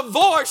 Listen to the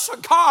voice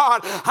of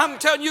God. I'm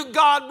telling you,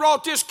 God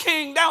brought this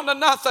king down to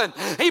nothing.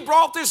 He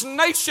brought this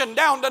nation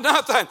down to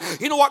nothing.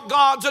 You know what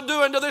God's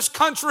doing to this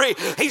country?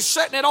 He's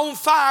setting it on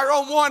fire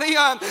on one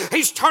end.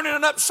 He's turning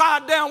it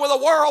upside down with a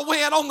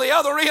whirlwind on the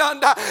other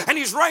end, and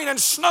he's raining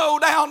snow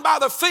down by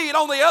the feet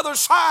on the other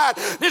side.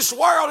 This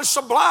world is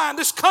so blind,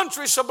 this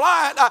country is so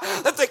blind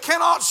that they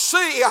cannot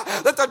see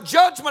that the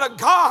judgment of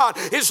God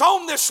is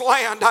on this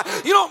land.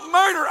 You don't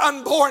murder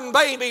unborn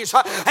babies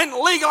and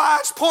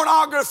legalize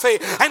pornography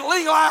and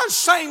legalize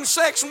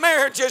same-sex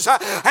marriages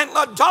and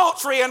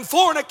adultery and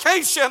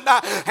fornication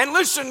and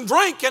listen,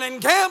 drinking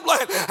and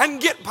gambling and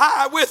get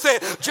by with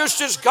it, just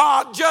as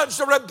God judged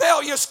the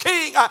rebellious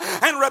king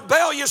and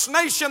rebellious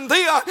nation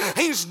then.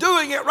 He's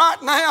doing it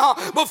right now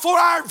before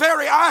our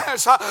very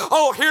eyes.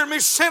 Oh, hear me,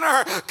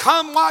 sinner.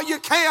 Come while you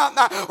can.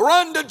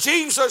 Run to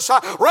Jesus.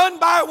 Run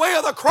by way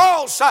of the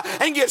cross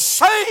and get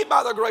saved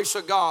by the grace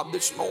of God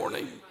this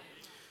morning.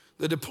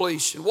 The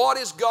depletion. What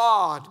is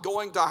God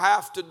going to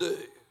have to do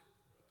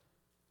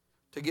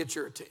to get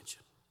your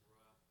attention?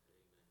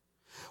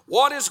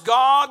 What is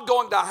God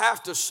going to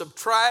have to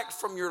subtract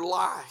from your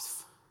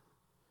life?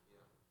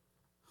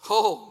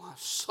 Oh, my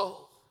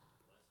soul.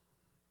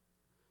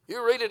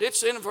 You read it,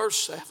 it's in verse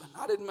 7.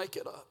 I didn't make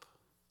it up.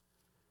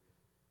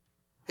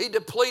 He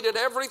depleted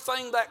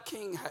everything that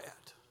king had.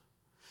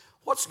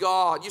 What's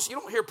God? You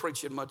don't hear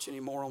preaching much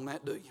anymore on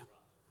that, do you?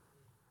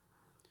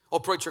 Oh,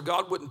 preacher,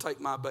 God wouldn't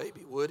take my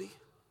baby, would he?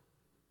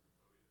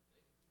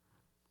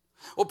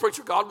 Oh,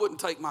 preacher, God wouldn't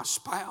take my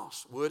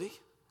spouse, would he?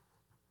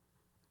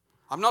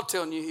 I'm not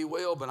telling you he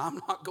will, but I'm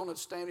not going to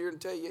stand here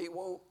and tell you he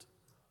won't.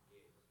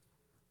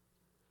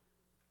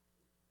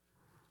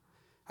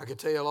 I could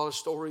tell you a lot of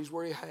stories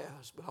where he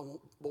has, but I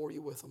won't bore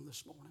you with them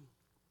this morning.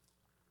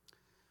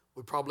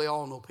 We probably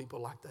all know people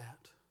like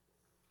that.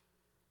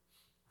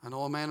 I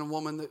know a man and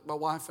woman that my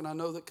wife and I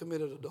know that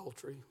committed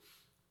adultery.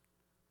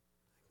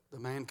 The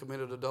man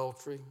committed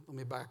adultery. Let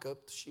me back up.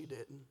 She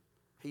didn't.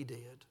 He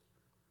did.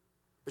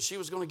 But she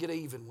was going to get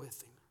even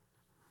with him.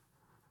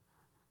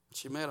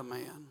 She met a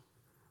man,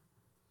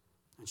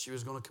 and she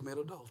was going to commit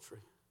adultery.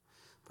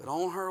 But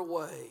on her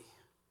way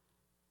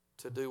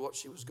to do what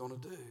she was going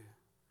to do,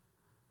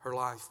 her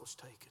life was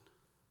taken,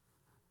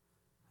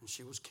 and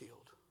she was killed.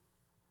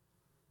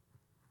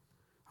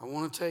 I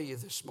want to tell you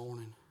this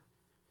morning,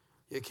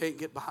 you can't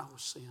get by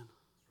with sin.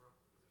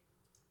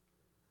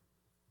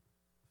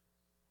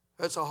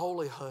 That's a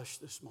holy hush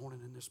this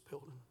morning in this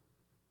building,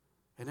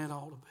 and it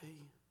ought to be.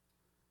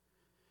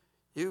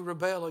 You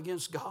rebel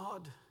against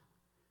God.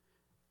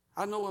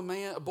 I know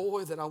a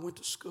boy that I went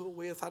to school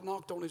with. I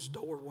knocked on his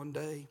door one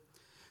day,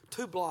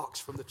 2 blocks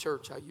from the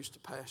church I used to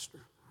pastor.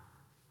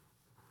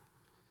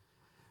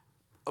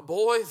 A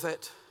boy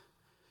that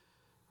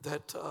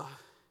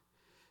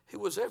he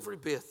was every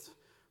bit,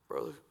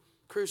 Brother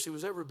Chris, he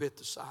was every bit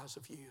the size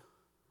of you.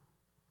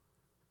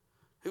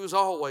 He was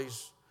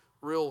always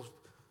real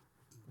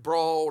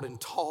broad and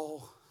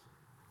tall,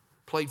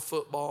 played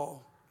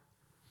football.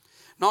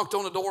 Knocked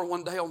on the door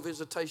one day on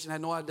visitation. I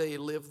had no idea he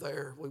lived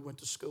there. We went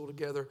to school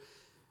together.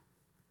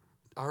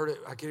 I heard it.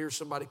 I could hear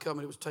somebody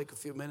coming. It would take a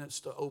few minutes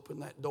to open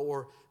that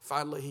door.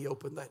 Finally, he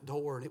opened that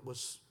door, and it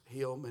was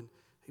him, and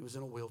he was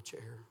in a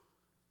wheelchair.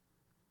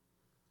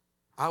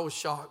 I was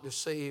shocked to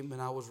see him,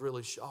 and I was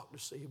really shocked to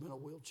see him in a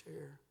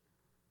wheelchair.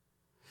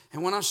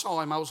 And when I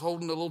saw him, I was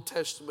holding a little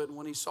testament, and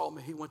when he saw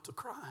me, he went to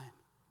crying.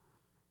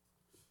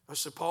 I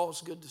said, Paul,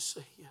 it's good to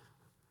see you.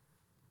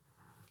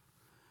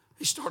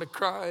 He started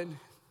crying.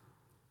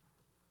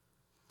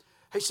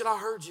 He said, I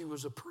heard you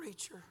was a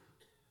preacher.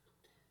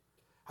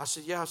 I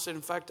said, yeah. I said,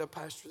 in fact, I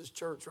pastor this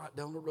church right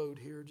down the road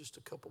here, just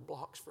a couple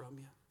blocks from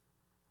you.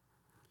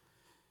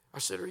 I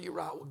said, are you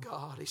right with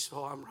God? He said,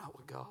 oh, I'm right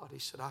with God. He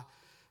said,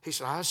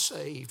 I was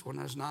saved when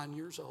I was 9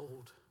 years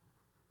old.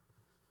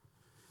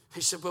 He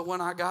said, but when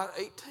I got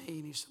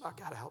 18, he said, I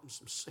got out in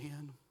some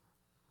sin.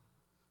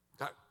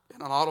 Got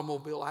in an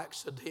automobile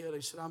accident.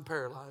 He said, I'm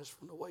paralyzed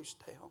from the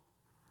waist down.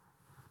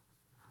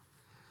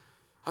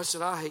 I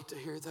said, I hate to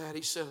hear that.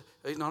 He said,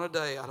 there's not a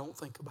day I don't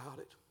think about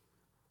it.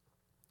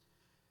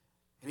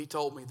 And he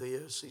told me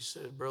this. He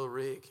said, Brother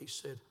Rick, he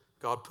said,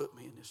 God put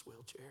me in this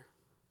wheelchair.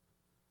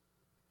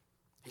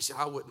 He said,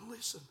 I wouldn't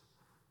listen.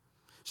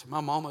 He said,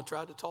 my mama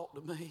tried to talk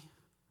to me.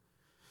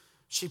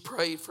 She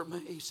prayed for me.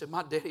 He said,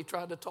 my daddy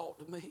tried to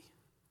talk to me. He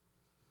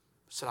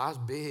said, I was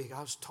big, I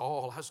was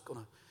tall, I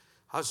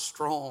was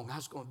strong, I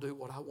was going to do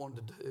what I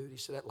wanted to do. He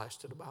said, that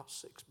lasted about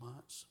 6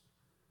 months.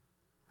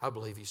 I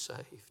believe he's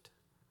saved.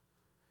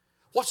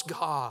 What's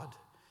God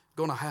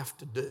going to have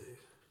to do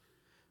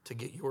to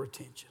get your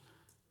attention?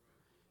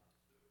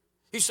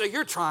 You say,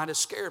 you're trying to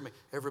scare me.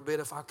 Every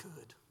bit if I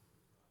could.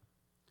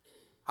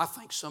 I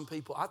think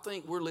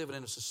we're living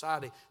in a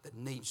society that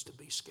needs to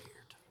be scared.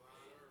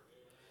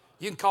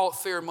 You can call it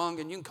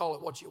fear-mongering. You can call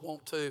it what you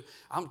want to.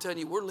 I'm telling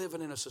you, we're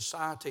living in a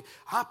society.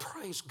 I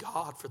praise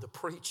God for the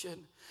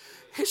preaching.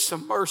 It's the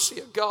mercy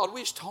of God.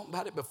 We was talking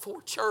about it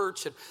before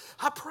church. And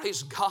I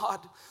praise God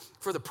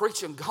for the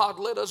preaching. God,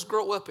 let us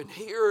grow up and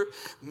hear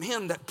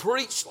men that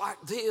preach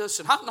like this.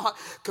 And I'm not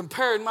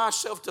comparing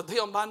myself to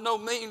them by no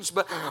means,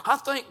 but I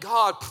thank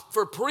God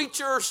for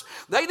preachers.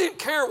 They didn't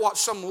care what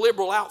some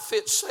liberal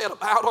outfit said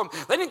about them.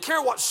 They didn't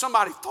care what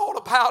somebody thought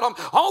about them.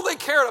 All they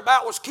cared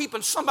about was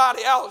keeping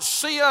somebody out of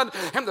sin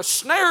and the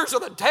snares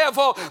of the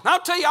devil. And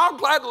I'll tell you, I'll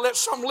gladly let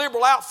some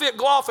liberal outfit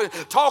go off and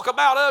talk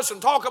about us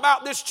and talk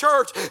about this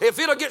church if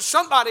it'll get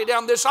somebody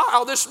down this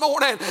aisle this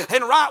morning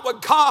and right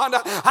with God.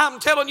 I'm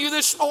telling you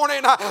this morning,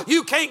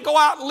 you can't go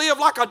out and live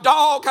like a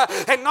dog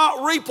and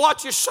not reap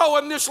what you sow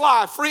in this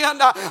life. Friend,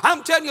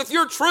 I'm telling you, if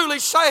you're truly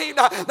saved,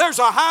 there's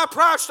a high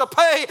price to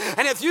pay.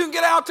 And if you can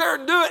get out there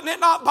and do it and it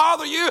not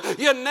bother you,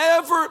 you've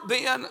never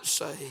been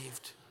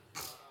saved.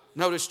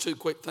 Notice 2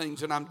 quick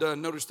things and I'm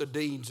done. Notice the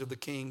deeds of the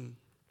king.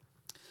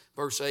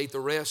 Verse 8, the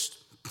rest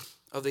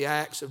of the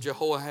acts of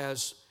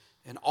Jehoahaz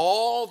and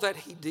all that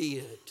he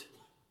did,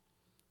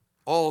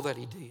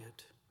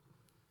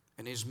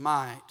 and his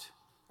might,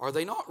 are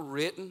they not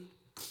written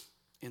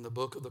in the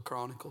book of the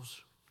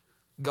Chronicles?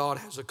 God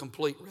has a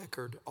complete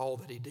record, all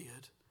that he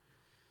did.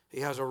 He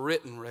has a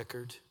written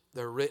record.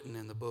 They're written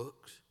in the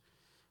books.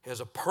 He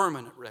has a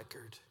permanent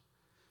record,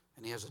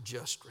 and he has a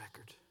just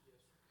record.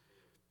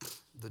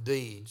 The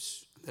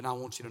deeds. Then I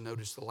want you to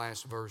notice the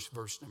last verse,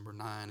 verse number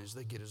 9, as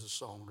they get us a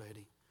song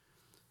ready.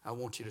 I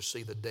want you to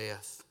see the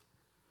death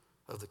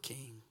of the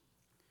king.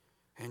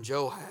 And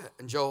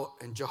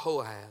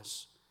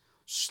Jehoahaz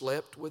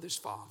slept with his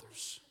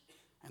fathers,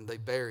 and they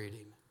buried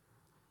him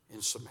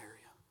in Samaria.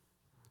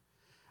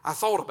 I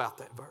thought about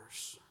that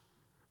verse.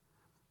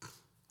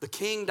 The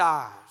king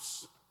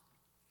dies,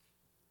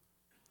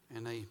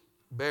 and they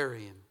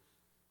bury him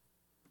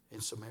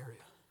in Samaria.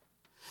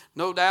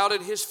 No doubt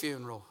at his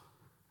funeral,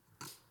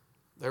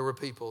 there were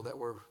people that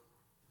were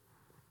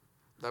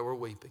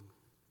weeping.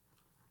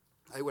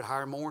 They would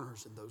hire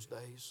mourners in those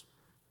days.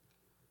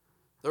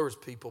 There was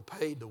people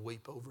paid to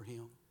weep over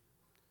him.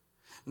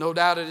 No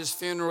doubt at his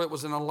funeral, it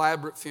was an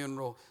elaborate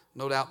funeral.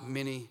 No doubt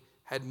many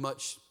had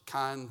much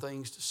kind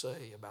things to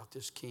say about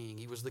this king.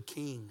 He was the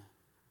king.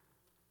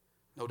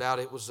 No doubt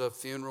it was a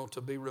funeral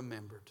to be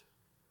remembered.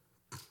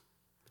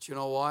 But you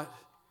know what?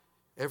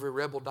 Every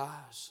rebel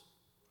dies.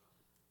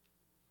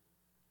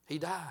 He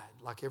died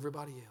like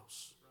everybody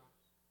else.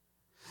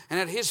 And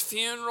at his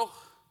funeral,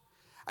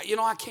 I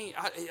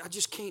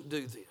just can't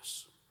do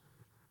this.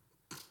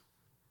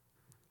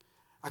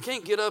 I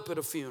can't get up at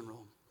a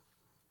funeral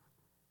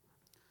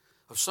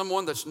of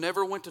someone that's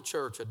never went to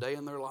church a day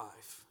in their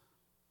life.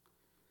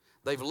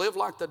 They've lived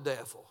like the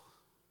devil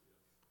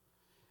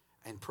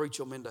and preach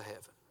them into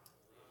heaven.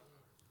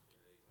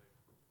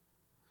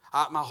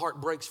 My heart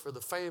breaks for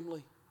the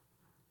family.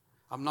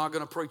 I'm not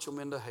going to preach them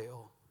into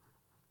hell.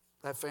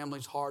 That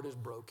family's heart is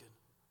broken.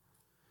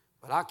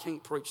 But I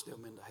can't preach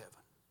them into heaven.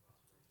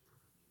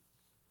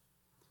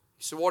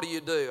 You say, what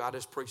do? I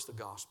just preach the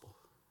gospel.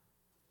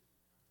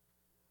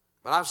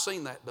 But I've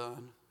seen that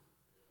done.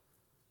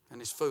 And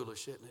it's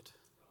foolish, isn't it?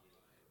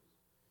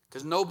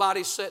 Because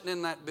nobody sitting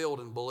in that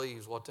building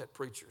believes what that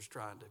preacher's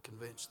trying to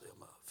convince them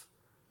of.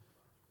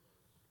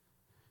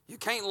 You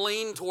can't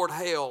lean toward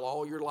hell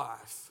all your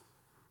life.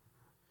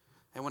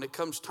 And when it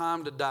comes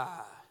time to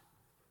die,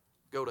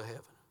 go to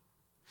heaven.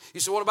 You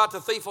say, what about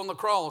the thief on the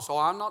cross? Oh,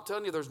 I'm not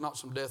telling you there's not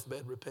some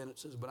deathbed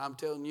repentances, but I'm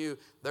telling you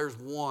there's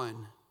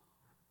one.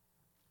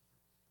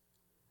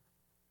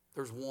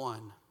 There's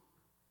one.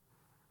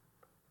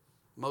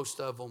 Most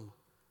of them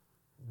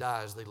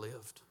die as they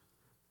lived.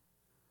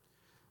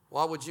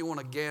 Why would you want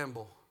to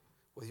gamble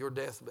with your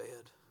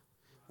deathbed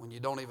when you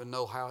don't even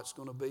know how it's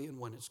going to be and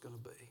when it's going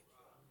to be?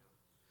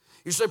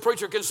 You say,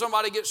 preacher, can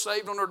somebody get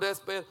saved on their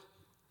deathbed?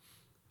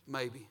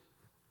 Maybe.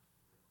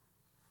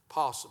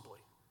 Possibly.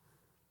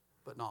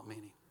 But not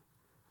many.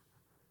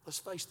 Let's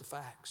face the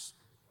facts.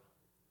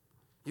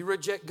 You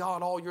reject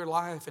God all your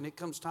life and it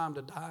comes time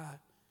to die.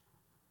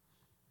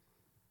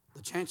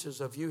 The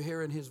chances of you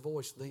hearing His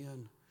voice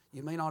then,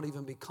 you may not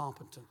even be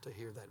competent to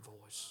hear that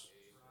voice.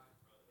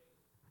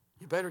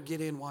 You better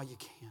get in while you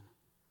can.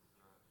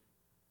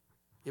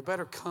 You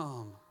better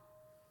come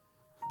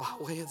by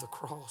way of the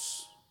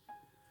cross.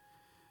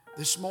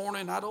 This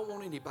morning, I don't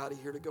want anybody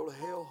here to go to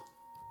hell.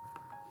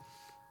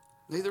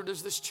 Neither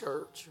does this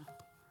church.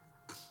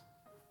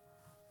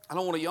 I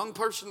don't want a young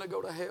person to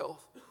go to hell.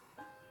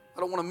 I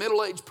don't want a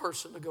middle-aged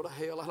person to go to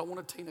hell. I don't want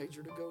a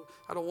teenager to go.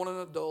 I don't want an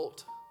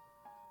adult.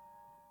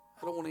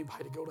 I don't want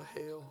anybody to go to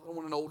hell. I don't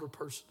want an older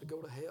person to go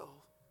to hell.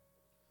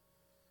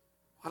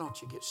 Why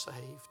don't you get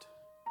saved?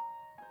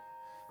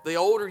 The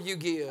older you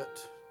get,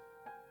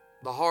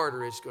 the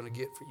harder it's going to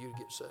get for you to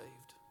get saved.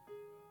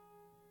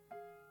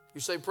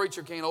 You say,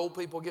 preacher, can't old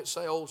people get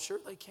saved? Oh, sure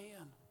they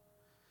can.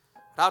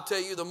 But I'll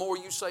tell you, the more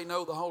you say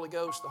no to the Holy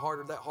Ghost, the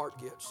harder that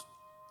heart gets.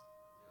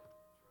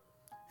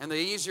 And the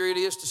easier it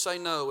is to say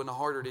no and the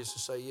harder it is to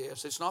say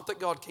yes. It's not that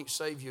God can't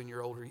save you in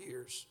your older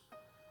years.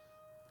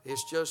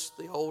 It's just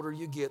the older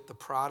you get, the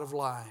pride of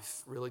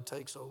life really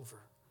takes over.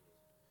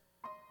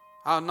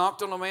 I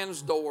knocked on a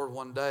man's door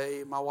one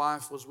day. My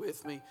wife was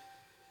with me.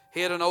 He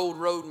had an old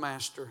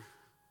Roadmaster.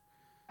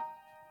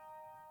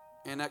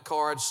 And that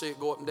car, I'd see it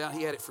go up and down.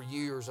 He had it for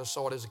years. I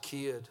saw it as a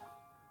kid.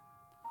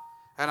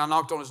 And I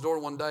knocked on his door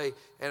one day,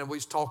 and we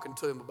was talking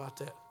to him about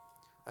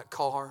that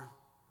car.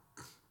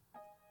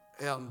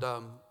 And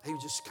he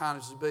was just kind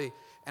as to be.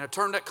 And I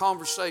turned that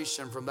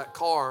conversation from that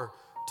car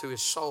to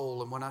his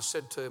soul. And when I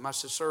said to him, I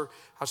said, sir,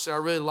 I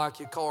really like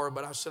your car,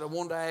 but I said, I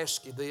wanted to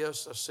ask you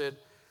this. I said,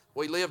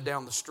 we live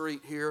down the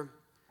street here.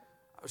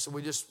 I said,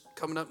 we just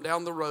coming up and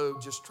down the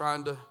road, just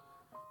trying to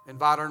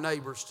invite our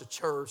neighbors to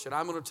church. And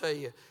I'm going to tell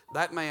you,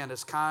 that man,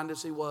 as kind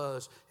as he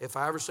was, if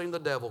I ever seen the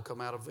devil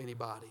come out of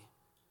anybody,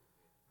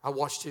 I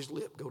watched his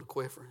lip go to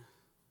quivering,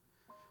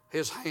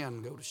 his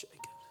hand go to shaking.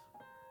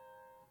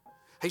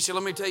 He said,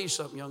 let me tell you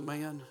something, young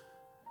man.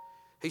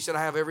 He said,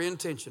 I have every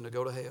intention to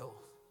go to hell.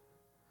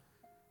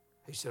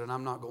 He said, and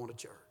I'm not going to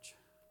church.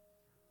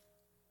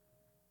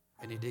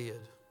 And he did.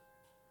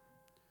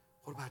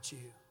 What about you?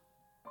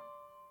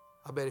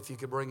 I bet if you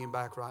could bring him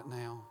back right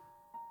now,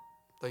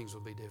 things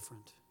would be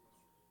different.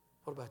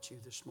 What about you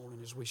this morning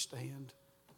as we stand?